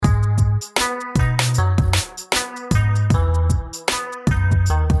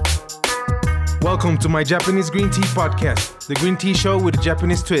Welcome to my Japanese Green Tea Podcast, the green tea show with a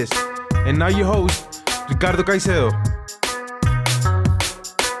Japanese twist. And now your host, Ricardo Caicedo.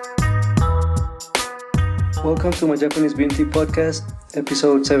 Welcome to my Japanese Green Tea Podcast,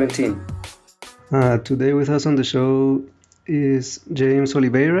 episode 17. Today with us on the show is James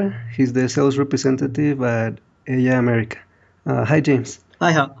Oliveira. He's the sales representative at Aya America. Hi, James.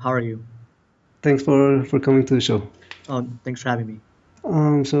 Hi, how are you? Thanks for coming to the show. Thanks for having me.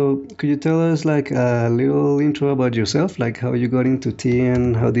 So could you tell us like a little intro about yourself, like how you got into tea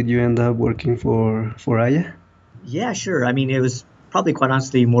and how did you end up working for Aya? Yeah, sure. I mean, it was probably quite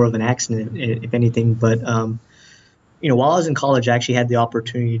honestly more of an accident, if anything. But while I was in college, I actually had the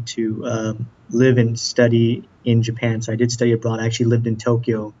opportunity to live and study in Japan. So I did study abroad. I actually lived in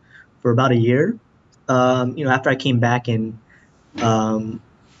Tokyo for about a year. After I came back and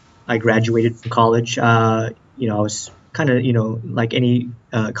I graduated from college, I was kind of, like any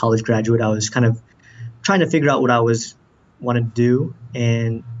college graduate, I was kind of trying to figure out what I wanted to do.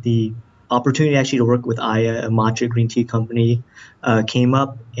 And the opportunity actually to work with Aya, a matcha green tea company, came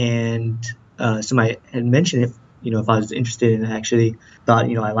up. And somebody had mentioned if I was interested in it. I actually thought,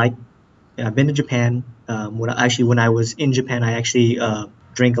 I've been to Japan. When I was in Japan, I actually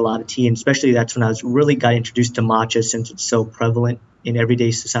drank a lot of tea. And especially that's when I really got introduced to matcha, since it's so prevalent in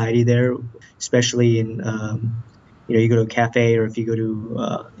everyday society there, especially in you go to a cafe, or if you go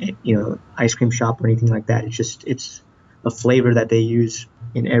to ice cream shop or anything like that, it's a flavor that they use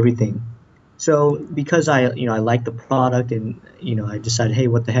in everything. So because I liked the product, and I decided, hey,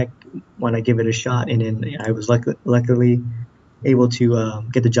 what the heck, why not give it a shot? And then I was luckily able to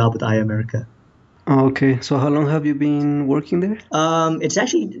get the job with Aya America. Oh, okay. So how long have you been working there? It's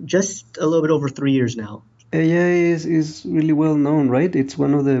actually just a little bit over 3 years now. Aya is really well known, right? It's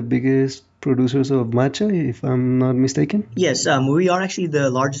one of the biggest producers of matcha, if I'm not mistaken. Yes, we are actually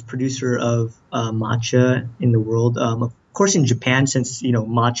the largest producer of matcha in the world. Of course, in Japan, since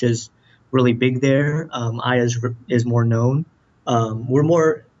matcha is really big there, Aya is more known. We're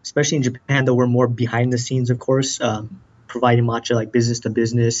more, especially in Japan, though, we're more behind the scenes, of course, providing matcha like business to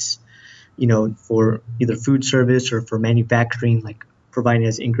business, for either food service or for manufacturing, like providing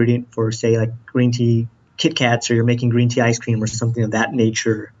as ingredient for, say, like green tea Kit Kats, or you're making green tea ice cream or something of that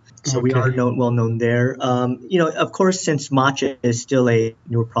nature. So we are well known there. Of course, since matcha is still a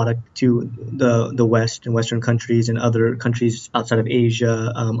newer product to the West and Western countries and other countries outside of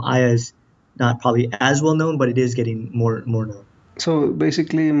Asia, Aya is not probably as well known, but it is getting more known. So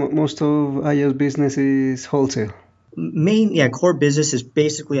basically, most of Aya's business is wholesale. Core business is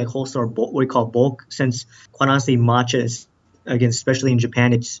basically like wholesale, or what we call bulk. Since quite honestly, matcha is, again, especially in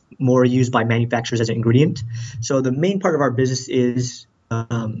Japan, it's more used by manufacturers as an ingredient. So the main part of our business is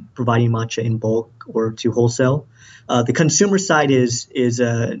providing matcha in bulk or to wholesale. The consumer side is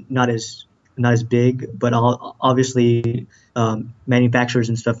not as big, but obviously manufacturers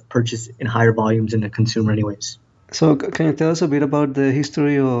and stuff purchase in higher volumes than the consumer, anyways. So can you tell us a bit about the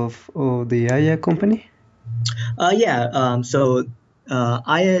history of the Aya company? So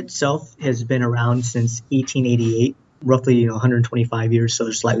Aya itself has been around since 1888, roughly 125 years,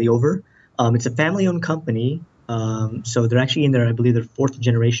 so slightly over. It's a family-owned company. So they're actually in I believe, their fourth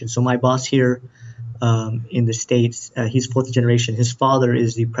generation. So my boss here in the States, he's fourth generation. His father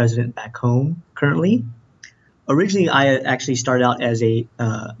is the president back home currently. Originally, I actually started out as in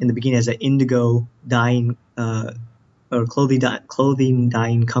the beginning as an indigo dyeing or clothing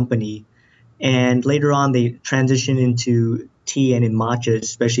dyeing company. And later on, they transitioned into tea and in matcha,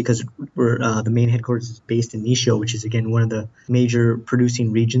 especially because the main headquarters is based in Nissho, which is, again, one of the major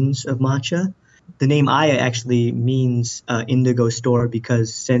producing regions of matcha. The name Aya actually means indigo store,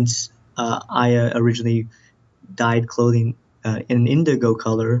 because since Aya originally dyed clothing in indigo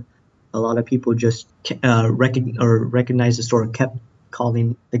color, a lot of people just recognized the store and kept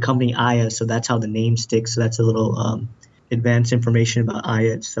calling the company Aya, so that's how the name sticks. So that's a little advanced information about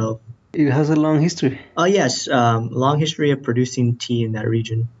Aya itself. It has a long history. Yes, long history of producing tea in that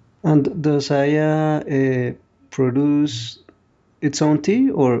region. And does Aya produce its own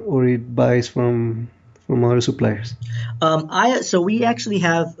tea, or it buys from other suppliers? So we actually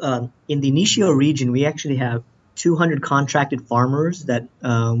have in the Nissho region, we actually have 200 contracted farmers that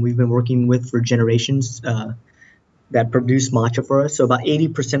we've been working with for generations that produce matcha for us. So about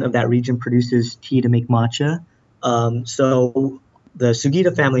 80% of that region produces tea to make matcha. So the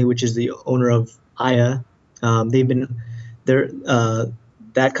Sugita family, which is the owner of Aya,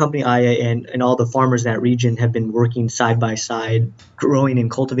 that company Aya and all the farmers in that region have been working side by side, growing and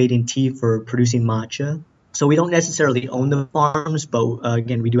cultivating tea for producing matcha. So we don't necessarily own the farms, but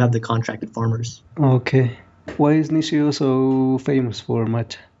again, we do have the contracted farmers. Okay. Why is Nishio so famous for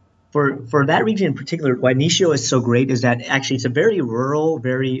matcha? For that region in particular, why Nishio is so great is that actually it's a very rural,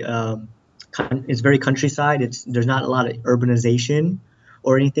 it's very countryside. There's not a lot of urbanization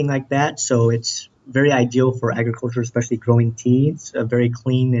or anything like that, so it's very ideal for agriculture, especially growing tea. It's a very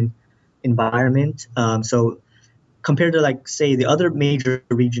clean environment. So compared to like say the other major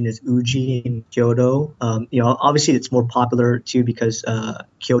region is Uji and Kyoto. Obviously it's more popular too because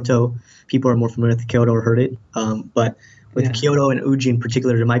Kyoto, people are more familiar with Kyoto or heard it. But with Kyoto and Uji in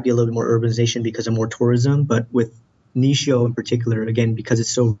particular, there might be a little bit more urbanization because of more tourism. But with Nishio in particular, again, because it's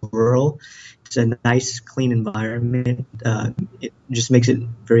so rural, it's a nice, clean environment. It just makes it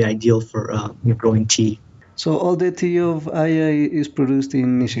very ideal for growing tea. So all the tea of Aya is produced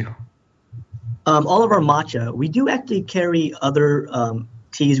in Nishio? All of our matcha, we do actually carry other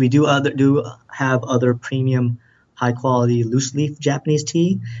teas. We do have other premium, high quality loose leaf Japanese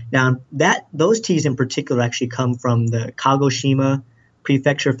tea. Now those teas in particular actually come from the Kagoshima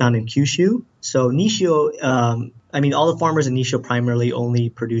prefecture found in Kyushu. So Nishio, all the farmers in Nishio primarily only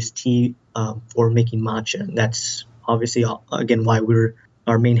produce tea for making matcha. That's obviously again why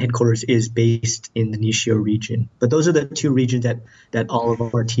our main headquarters is based in the Nishio region. But those are the two regions that all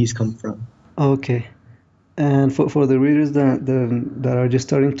of our teas come from. Okay. And for the readers that are just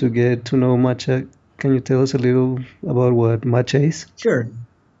starting to get to know matcha, can you tell us a little about what matcha is? Sure.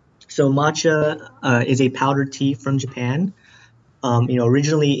 So matcha is a powdered tea from Japan.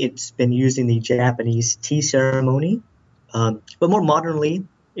 Originally it's been used in the Japanese tea ceremony, but more modernly,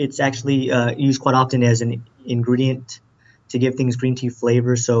 it's actually used quite often as an ingredient to give things green tea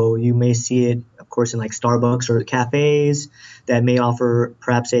flavor. So you may see it, of course, in like Starbucks or cafes that may offer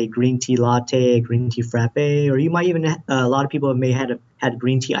perhaps a green tea latte, a green tea frappe, or you might even a lot of people may have had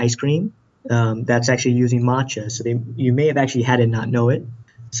green tea ice cream that's actually using matcha. So you may have actually had it and not know it.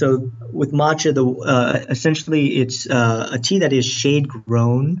 So with matcha, essentially it's a tea that is shade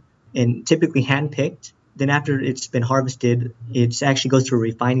grown and typically hand picked. Then after it's been harvested, it actually goes through a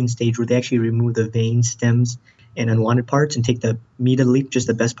refining stage where they actually remove the veins, stems, and unwanted parts and take the meat of the leaf, just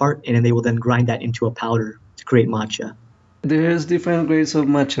the best part, and then they will then grind that into a powder to create matcha. There's different grades of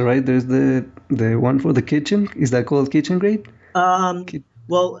matcha, right? There's the one for the kitchen. Is that called kitchen grade?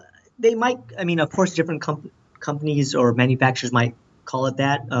 Well, they might. Of course, different companies or manufacturers might call it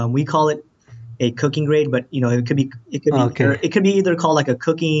that. We call it a cooking grade, but it could be either called like a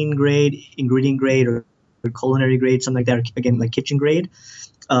cooking grade, ingredient grade, or culinary grade, something like that. Or again, like kitchen grade.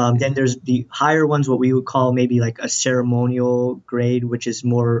 Then there's the higher ones, what we would call maybe like a ceremonial grade, which is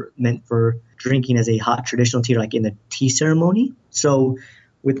more meant for drinking as a hot traditional tea, like in the tea ceremony. So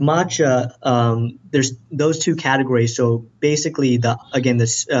with matcha, there's those two categories. So basically, the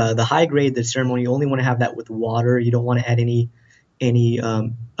high grade, the ceremony, you only want to have that with water. You don't want to add any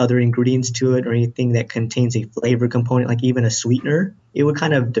other ingredients to it or anything that contains a flavor component, like even a sweetener. It would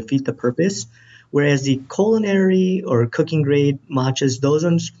kind of defeat the purpose. Whereas the culinary or cooking grade matchas, those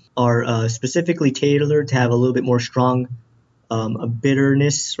ones are specifically tailored to have a little bit more strong a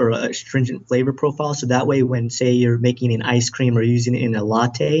bitterness or a stringent flavor profile. So that way, when say you're making an ice cream or using it in a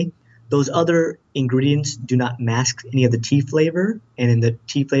latte, those other ingredients do not mask any of the tea flavor, and then the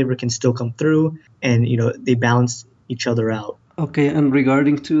tea flavor can still come through, and they balance each other out. Okay, and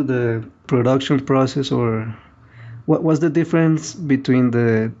regarding to the production process, or what was the difference between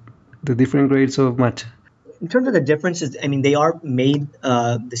the different grades of matcha? In terms of the differences, they are made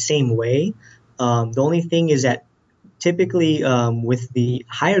the same way. The only thing is that typically with the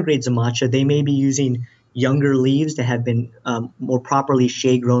higher grades of matcha, they may be using younger leaves that have been more properly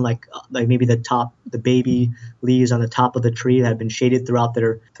shade grown, like maybe the baby leaves on the top of the tree that have been shaded throughout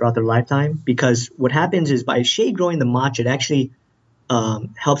their lifetime. Because what happens is by shade growing the matcha, it actually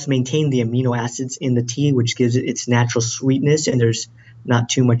helps maintain the amino acids in the tea, which gives it its natural sweetness, and there's not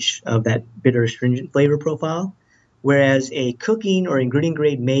too much of that bitter astringent flavor profile. Whereas a cooking or ingredient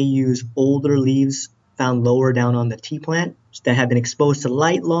grade may use older leaves found lower down on the tea plant that have been exposed to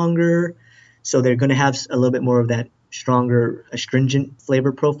light longer, so they're going to have a little bit more of that stronger astringent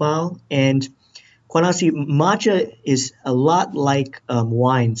flavor profile. And quite honestly, matcha is a lot like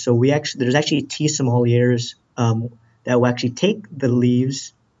wine. So there's actually tea sommeliers that will actually take the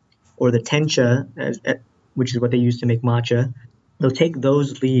leaves or the tencha, which is what they use to make matcha. They'll take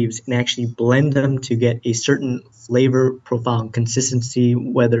those leaves and actually blend them to get a certain flavor profile and consistency,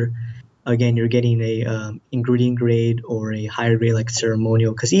 whether, again, you're getting a ingredient grade or a higher grade like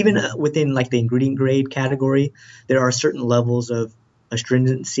ceremonial. Because even within like the ingredient grade category, there are certain levels of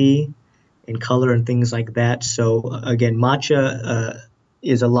astringency and color and things like that. So again, matcha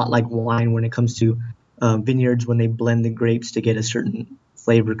is a lot like wine when it comes to vineyards when they blend the grapes to get a certain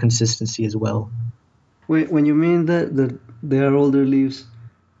flavor consistency as well. When you mean that there are older leaves,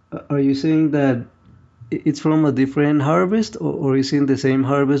 Are you saying that it's from a different harvest, or is it the same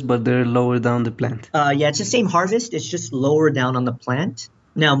harvest but they're lower down the plant? Yeah, it's the same harvest. It's just lower down on the plant.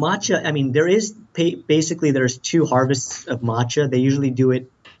 Now, matcha, I mean, basically there's two harvests of matcha. They usually do it.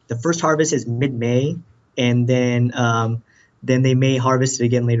 The first harvest is mid-May, and then they may harvest it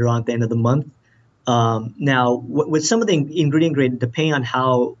again later on at the end of the month. Now, with some of the ingredient grade, depending on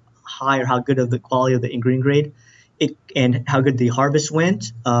how high or how good of the quality of the ingredient grade, and how good the harvest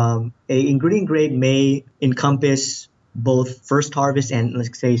went, a ingredient grade may encompass both first harvest and,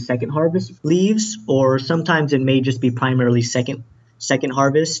 let's say, second harvest leaves, or sometimes it may just be primarily second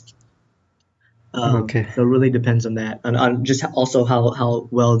harvest. Okay. So it really depends on that, and on just also how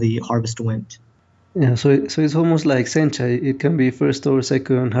well the harvest went. Yeah, so it's almost like sencha. It can be first or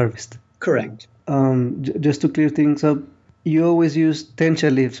second harvest. Correct. Just to clear things up, you always use tencha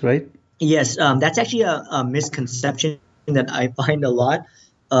leaves, right? Yes, that's actually a misconception that I find a lot,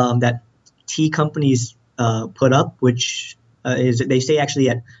 that tea companies put up, which is they say actually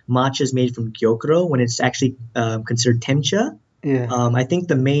that matcha is made from gyokuro when it's actually considered tencha. Yeah. I think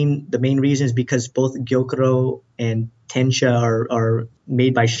the main reason is because both gyokuro and tencha are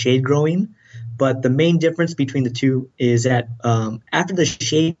made by shade growing, but the main difference between the two is that after the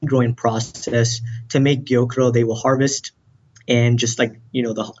shade growing process, to make gyokuro, they will harvest and just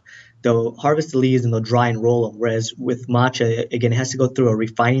they'll harvest the leaves and they'll dry and roll them. Whereas with matcha, again, it has to go through a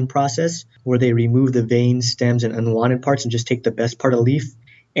refining process where they remove the veins, stems, and unwanted parts and just take the best part of the leaf.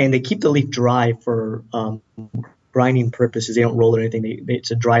 And they keep the leaf dry for grinding purposes. They don't roll or anything.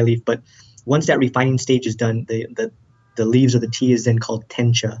 It's a dry leaf. But once that refining stage is done, the leaves of the tea is then called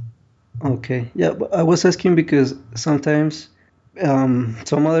tencha. Okay. Yeah, but I was asking because sometimes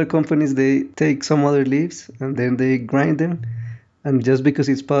some other companies, they take some other leaves and then they grind them. And just because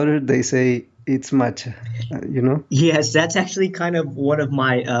it's powder, they say it's matcha, Yes, that's actually kind of one of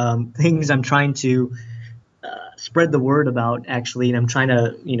my things I'm trying to spread the word about, actually. And I'm trying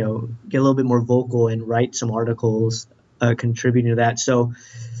to, get a little bit more vocal and write some articles contributing to that. So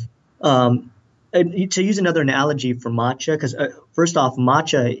to use another analogy for matcha, because first off,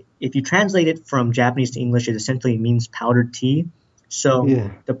 matcha, if you translate it from Japanese to English, it essentially means powdered tea. So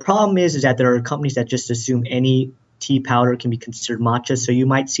The problem is that there are companies that just assume any tea powder can be considered matcha. So you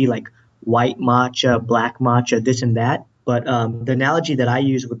might see like white matcha, black matcha, this and that. But the analogy that I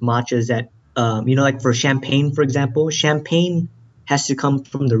use with matcha is that, like for champagne, for example, champagne has to come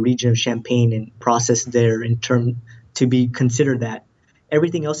from the region of Champagne and processed there to be considered that.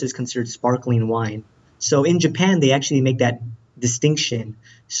 Everything else is considered sparkling wine. So in Japan, they actually make that distinction.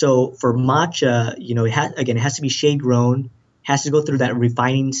 So for matcha, it has to be shade grown, has to go through that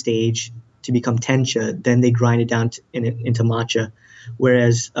refining stage to become tencha, then they grind it down into matcha.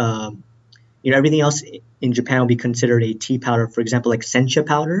 Whereas, everything else in Japan will be considered a tea powder. For example, like sencha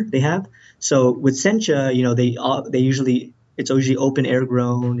powder they have. So with sencha, it's usually open air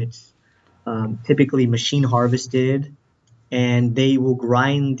grown. It's typically machine harvested, and they will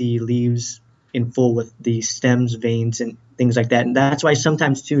grind the leaves in full with the stems, veins, and things like that. And that's why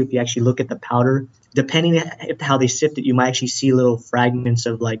sometimes too, if you actually look at the powder, depending on how they sift it, you might actually see little fragments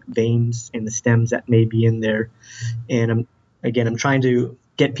of like veins in the stems that may be in there. And I'm trying to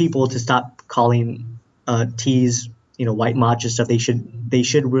get people to stop calling teas, white matcha stuff. They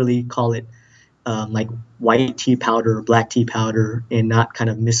should really call it like white tea powder or black tea powder, and not kind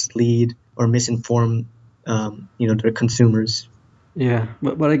of mislead or misinform their consumers. Yeah,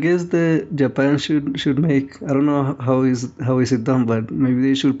 but I guess the Japan should make, I don't know how is it done, but maybe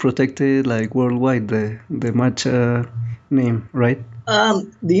they should protect it like worldwide, the matcha name, right?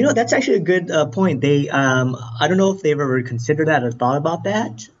 That's actually a good point. They I don't know if they've ever considered that or thought about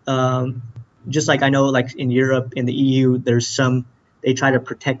that. Just like I know, like in Europe, in the EU, they try to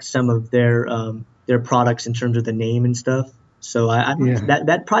protect some of their products in terms of the name and stuff. So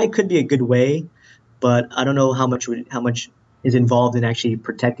that probably could be a good way, but I don't know how much is involved in actually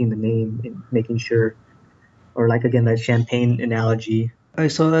protecting the name and making sure, or like again that champagne analogy. I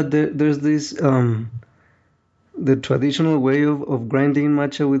saw that there's this the traditional way of grinding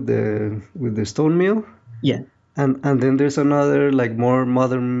matcha with the stone mill. Yeah. And then there's another like more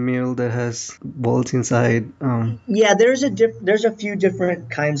modern mill that has bolts inside. Yeah, there's a few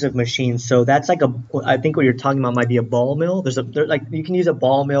different kinds of machines. So that's like I think what you're talking about might be a ball mill. There's like you can use a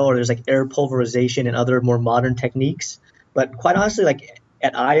ball mill, or there's like air pulverization and other more modern techniques. But quite honestly, like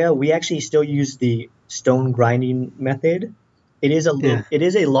at Aya, we actually still use the stone grinding method. It is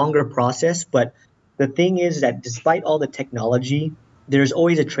a longer process, but the thing is that despite all the technology, there's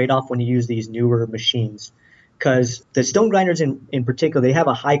always a trade-off when you use these newer machines. Because the stone grinders in particular, they have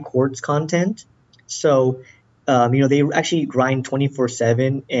a high quartz content. So They actually grind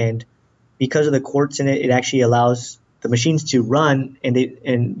 24/7, and because of the quartz in it, it actually allows the machines to run,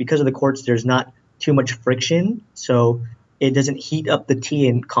 and because of the quartz, there's not too much friction, so it doesn't heat up the tea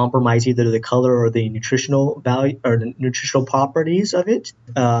and compromise either the color or the nutritional value or the nutritional properties of it.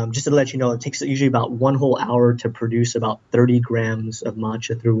 Just to let you know, it takes usually about 1 whole hour to produce about 30 grams of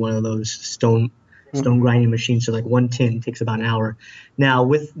matcha through one of those stone grinding machines. So like 1 tin takes about an hour. Now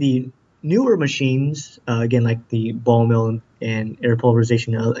with the newer machines, again, like the ball mill and air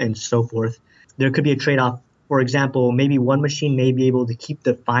pulverization and so forth, there could be a trade-off. For example, maybe one machine may be able to keep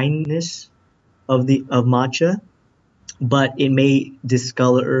the fineness of matcha, but it may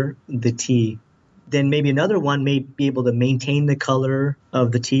discolor the tea. Then maybe another one may be able to maintain the color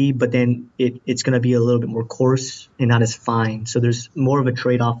of the tea, but then it's going to be a little bit more coarse and not as fine. So there's more of a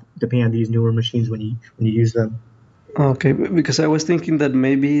trade-off depending on these newer machines when you use them. Okay, because I was thinking that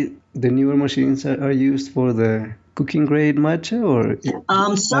maybe the newer machines are used for the cooking grade matcha, or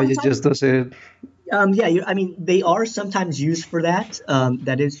it just does it. They are sometimes used for that.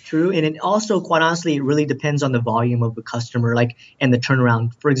 That is true, and it also, quite honestly, it really depends on the volume of the customer, and the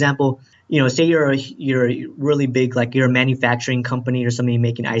turnaround. For example, say you're a really big, like you're a manufacturing company or something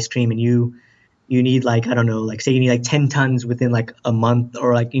making ice cream, and you need say you need 10 tons within like a month,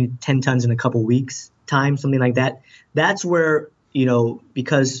 or like you need 10 tons in a couple weeks time, something like that. That's where,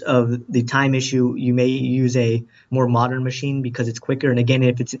 because of the time issue, you may use a more modern machine because it's quicker. And again,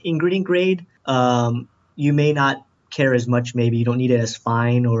 if it's an ingredient grade, you may not care as much. Maybe you don't need it as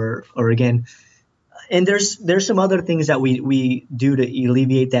fine, or again. And there's some other things that we do to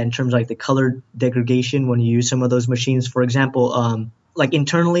alleviate that in terms of like the color degradation when you use some of those machines. For example, like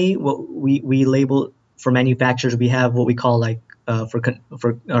internally, what we label for manufacturers, we have what we call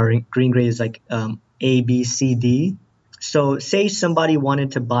for our green grade is like A, B, C, D. So say somebody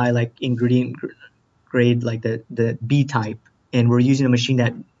wanted to buy like ingredient grade, like the B type, and we're using a machine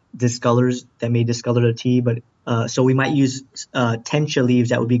that may discolor the tea, but so we might use tencha leaves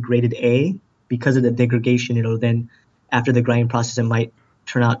that would be graded A. Because of the degradation, it'll then, after the grinding process, it might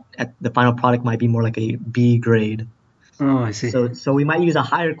turn out the final product might be more like a B grade. Oh, I see. So we might use a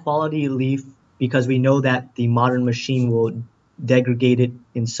higher quality leaf because we know that the modern machine will degrade it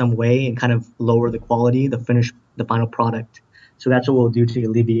in some way and kind of lower the quality, the final product. So that's what we'll do to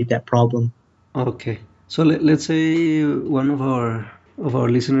alleviate that problem. Okay. So let's say one of our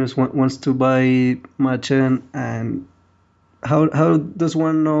listeners wants to buy matcha, and how does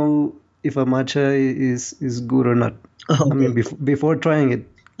one know if a matcha is good or not? Okay. I mean, before trying it,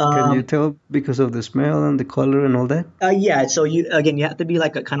 can you tell because of the smell and the color and all that? Yeah. So you have to be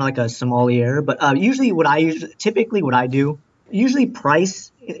like a sommelier. But usually, what I do, usually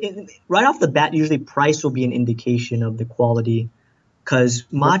price right off the bat. Usually, price will be an indication of the quality, because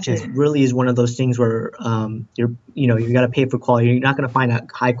matcha really is one of those things where you got to pay for quality. You're not going to find a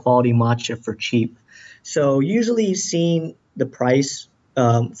high quality matcha for cheap. So usually, seeing the price.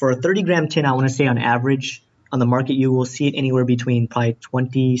 For a 30-gram tin, I want to say on average on the market, you will see it anywhere between probably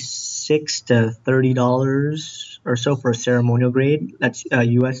 $26 to $30 or so for a ceremonial grade. That's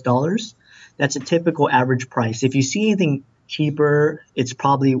US dollars. That's a typical average price. If you see anything cheaper, it's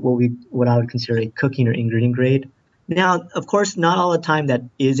probably what I would consider a cooking or ingredient grade. Now, of course, not all the time that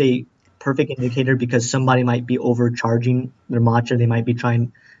is a perfect indicator, because somebody might be overcharging their matcha. They might be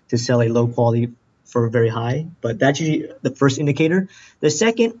trying to sell a low quality for very high, but that's usually the first indicator. The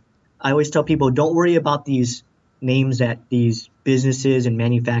second, I always tell people, don't worry about these names that these businesses and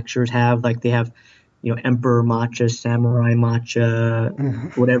manufacturers have. Like they have, Emperor Matcha, Samurai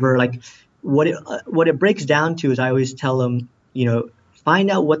Matcha, whatever. Like what it breaks down to is, I always tell them, find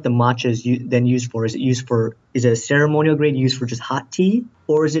out what the matcha is then used for. Is it a ceremonial grade used for just hot tea,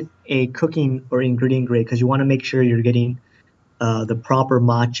 or is it a cooking or ingredient grade? Because you want to make sure you're getting the proper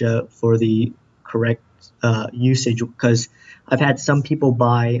matcha for the correct usage, because I've had some people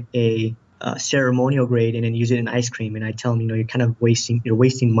buy a ceremonial grade and then use it in ice cream, and I tell them, you're kind of wasting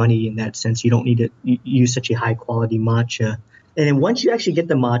money in that sense. You don't need to use such a high quality matcha. And then once you actually get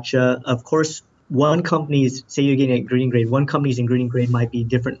the matcha, of course, say you're getting an ingredient grade, one company's ingredient grade might be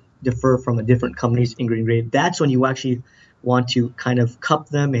differ from a different company's ingredient grade. That's when you actually want to kind of cup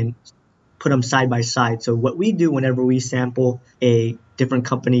them and put them side by side. So what we do whenever we sample a different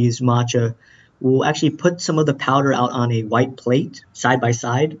company's matcha, we'll actually put some of the powder out on a white plate side by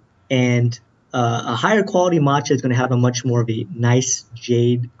side, and a higher quality matcha is going to have a much more of a nice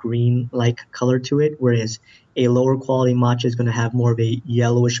jade green-like color to it, whereas a lower quality matcha is going to have more of a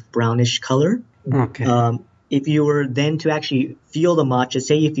yellowish brownish color. Okay. If you were then to actually feel the matcha,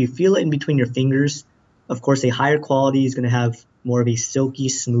 say if you feel it in between your fingers, of course a higher quality is going to have more of a silky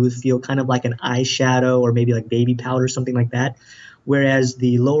smooth feel, kind of like an eyeshadow or maybe like baby powder, something like that. Whereas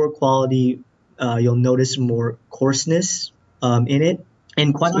the lower quality, you'll notice more coarseness in it.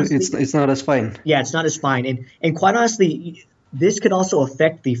 And quite honestly, it's not as fine. Yeah, it's not as fine. And quite honestly, this could also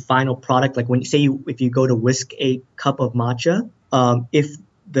affect the final product. Like when if you go to whisk a cup of matcha, if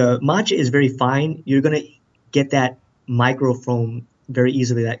the matcha is very fine, you're gonna get that microfoam very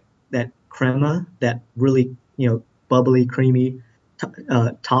easily. That crema, that really bubbly, creamy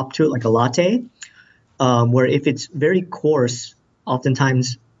top to it, like a latte. Where if it's very coarse,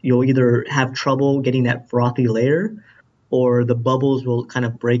 oftentimes you'll either have trouble getting that frothy layer, or the bubbles will kind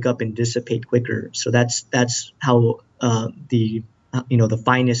of break up and dissipate quicker. So that's how the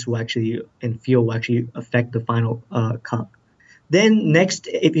fineness will actually and feel will actually affect the final cup. Then next,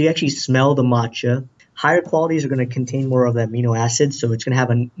 if you actually smell the matcha, higher qualities are going to contain more of the amino acids, so it's going to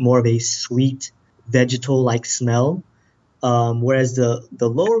have more of a sweet vegetal-like smell. Whereas the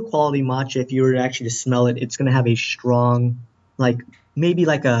lower quality matcha, if you were actually to smell it, it's going to have a strong,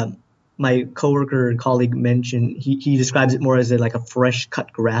 my coworker and colleague mentioned, he describes it more as like a fresh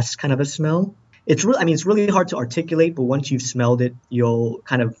cut grass kind of a smell. It's really hard to articulate, but once you've smelled it, you'll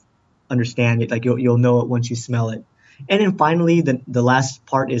kind of understand it. Like you'll know it once you smell it. And then finally, the last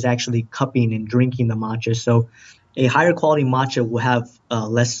part is actually cupping and drinking the matcha. So a higher quality matcha will have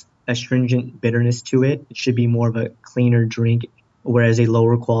less astringent bitterness to it. It should be more of a cleaner drink, whereas a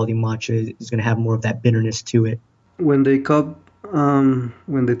lower quality matcha is going to have more of that bitterness to it. When they cup,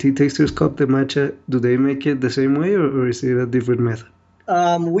 when the tea tasters cup the matcha, do they make it the same way, or is it a different method?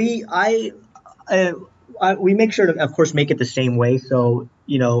 We make sure to, of course, make it the same way. So,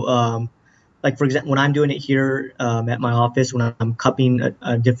 like for example, when I'm doing it here at my office, when I'm cupping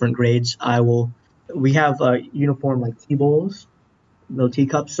different grades, we have uniform like tea bowls, little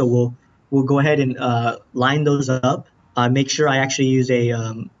teacups. So we'll go ahead and line those up. Make sure I actually use a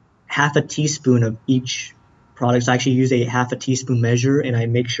half a teaspoon of each product. So I actually use a half a teaspoon measure, and I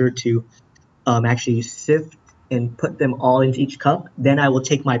make sure to actually sift and put them all into each cup. Then I will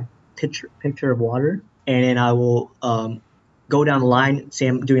take my pitcher of water, and then I will go down the line. Say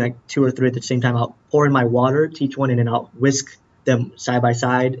I'm doing like 2 or 3 at the same time. I'll pour in my water to each one, and then I'll whisk them side by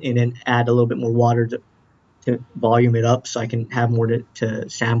side, and then add a little bit more water to volume it up, so I can have more to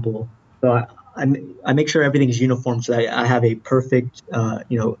sample. So I make sure everything is uniform, so that I have a perfect.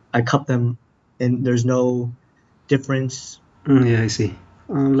 I cup them, and there's no difference. Yeah, I see.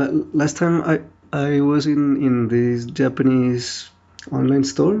 Last time I was in this Japanese online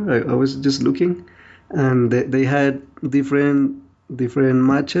store. I was just looking, and they had different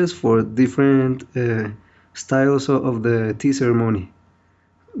matchas for different styles of the tea ceremony.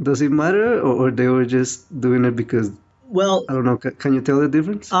 Does it matter, or they were just doing it because? Well, I don't know. Can you tell the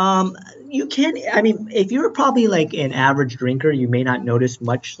difference? You can. I mean, if you're probably like an average drinker, you may not notice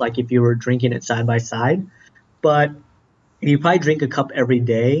much. Like if you were drinking it side by side, but if you probably drink a cup every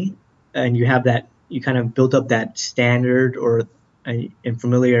day, and you have that, you kind of built up that standard and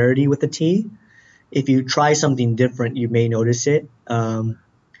familiarity with the tea. If you try something different, you may notice it.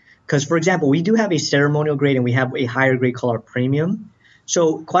 Because, for example, we do have a ceremonial grade, and we have a higher grade called our premium.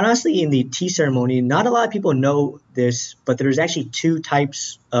 So quite honestly, in the tea ceremony, not a lot of people know this, but there's actually 2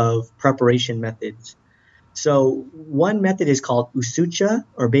 types of preparation methods. So one method is called usucha,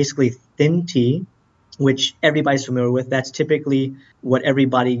 or basically thin tea, which everybody's familiar with. That's typically what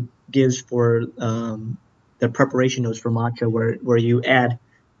everybody gives for the preparation notes for matcha, where you add,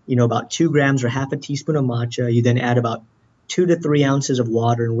 about 2 grams or half a teaspoon of matcha. You then add about 2 to 3 ounces of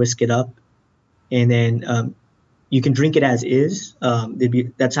water and whisk it up, and then you can drink it as is.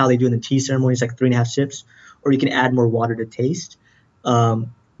 That's how they do in the tea ceremony. It's like 3.5 sips, or you can add more water to taste. Now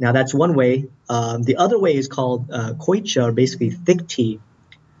that's one way. The other way is called koicha, or basically thick tea.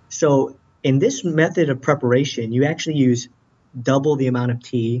 So in this method of preparation, you actually use double the amount of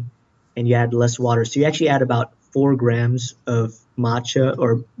tea, and you add less water. So you actually add about 4 grams of matcha,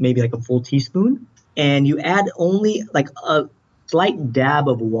 or maybe like a full teaspoon, and you add only like a slight dab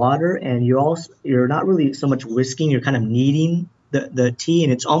of water, and you're not really so much whisking, you're kind of kneading the tea,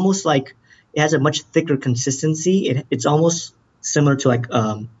 and it's almost like it has a much thicker consistency. It's almost similar to like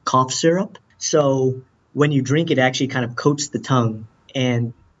cough syrup. So when you drink it, actually kind of coats the tongue,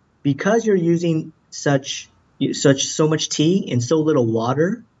 and because you're using so much tea and so little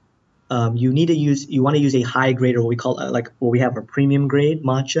water, you want to use a high grade, or what we call we have a premium grade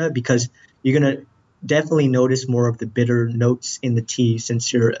matcha, because you're gonna definitely notice more of the bitter notes in the tea,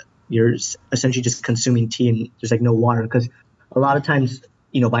 since you're essentially just consuming tea and there's like no water. Because a lot of times,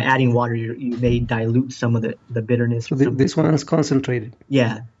 by adding water, you may dilute some of the bitterness. So this one is concentrated.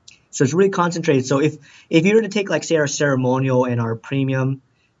 Yeah. So it's really concentrated. So if you were to take, like, say, our ceremonial and our premium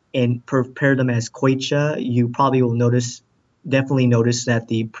and prepare them as koicha, you probably will definitely notice that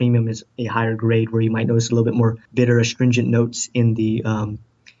the premium is a higher grade, where you might notice a little bit more bitter, astringent notes in the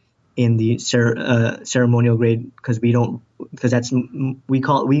ceremonial grade, because we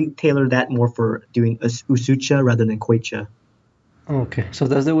tailor that more for doing usucha rather than koicha. Okay, so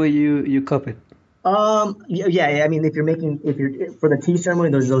that's the way you cup it. Yeah. I mean, if you're for the tea ceremony,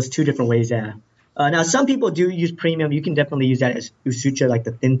 there's those two different ways. Yeah. Now some people do use premium. You can definitely use that as usucha, like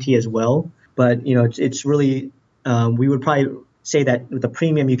the thin tea as well. But it's really we would probably say that with the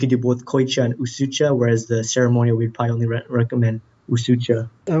premium you could do both koicha and usucha, whereas the ceremonial we'd probably only recommend usucha.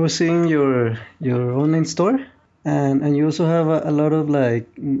 I was seeing your online store, and you also have a lot of like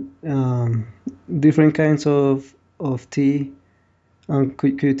different kinds of tea.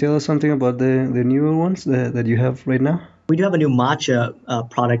 Could you tell us something about the newer ones that you have right now? We do have a new matcha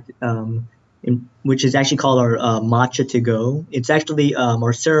product, which is actually called our matcha to go. It's actually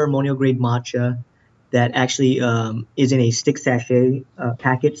our ceremonial grade matcha that actually is in a stick sachet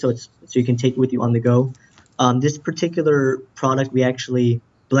packet, so you can take it with you on the go. This particular product, we actually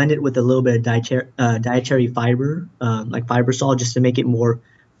blend it with a little bit of dietary fiber, like fibersol, just to make it more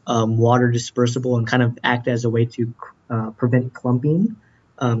water dispersible and kind of act as a way to prevent clumping.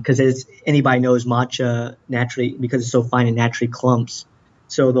 Because as anybody knows, matcha naturally, because it's so fine, it naturally clumps.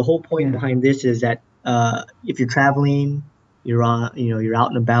 So the whole point behind this is that if you're traveling, you're out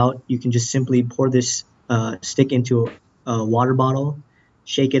and about, you can just simply pour this stick into a water bottle,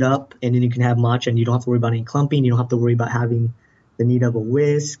 shake it up, and then you can have matcha, and you don't have to worry about any clumping. You don't have to worry about having the need of a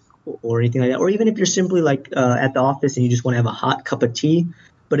whisk or anything like that. Or even if you're simply like at the office and you just want to have a hot cup of tea,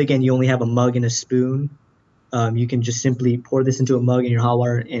 but again, you only have a mug and a spoon, you can just simply pour this into a mug in your hot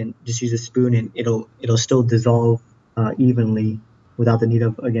water and just use a spoon, and it'll still dissolve evenly without the need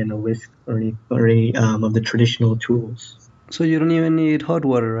of, again, a whisk or any of the traditional tools. So you don't even need hot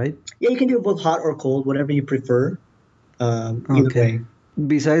water, right? Yeah, you can do it both hot or cold, whatever you prefer. Either way.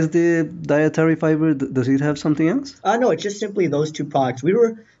 Besides the dietary fiber, does it have something else? No, it's just simply those two products. We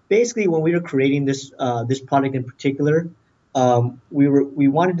were basically, when we were creating this product in particular, we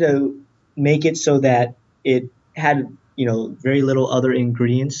wanted to make it so that it had very little other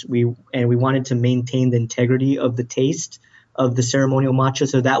ingredients. We wanted to maintain the integrity of the taste of the ceremonial matcha,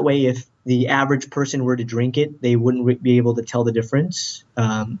 so that way if the average person were to drink it, they wouldn't be able to tell the difference.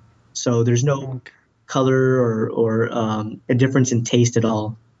 So there's no color or a difference in taste at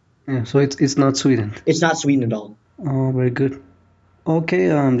all. Yeah, so it's not sweetened. It's not sweetened at all. Oh, very good. Okay,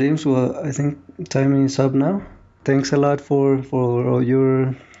 James. Well, I think time is up now. Thanks a lot for all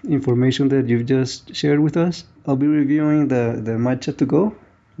your information that you've just shared with us. I'll be reviewing the matcha to go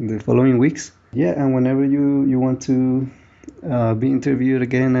in the following weeks. Yeah, and whenever you want to be interviewed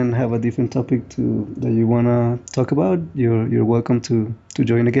again and have a different topic that you want to talk about, you're welcome to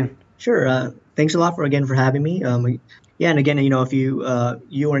join again. Sure. Thanks a lot for having me. And again, if you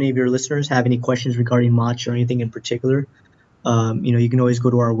or any of your listeners have any questions regarding matcha or anything in particular, you can always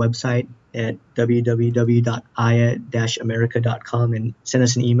go to our website at www.aya-america.com and send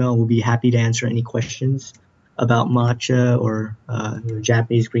us an email. We'll be happy to answer any questions about matcha or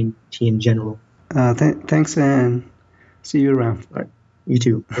Japanese green tea in general. Thanks, and see you around. All right. You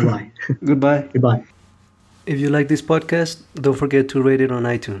too. Goodbye. Goodbye. Goodbye. If you like this podcast, don't forget to rate it on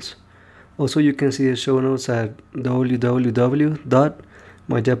iTunes. Also, you can see the show notes at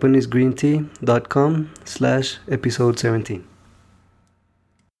www.myjapanesegreentea.com/episode 17.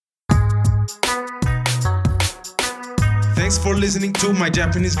 Thanks for listening to My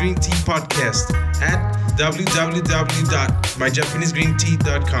Japanese Green Tea podcast at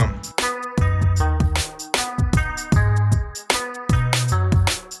www.myjapanesegreentea.com.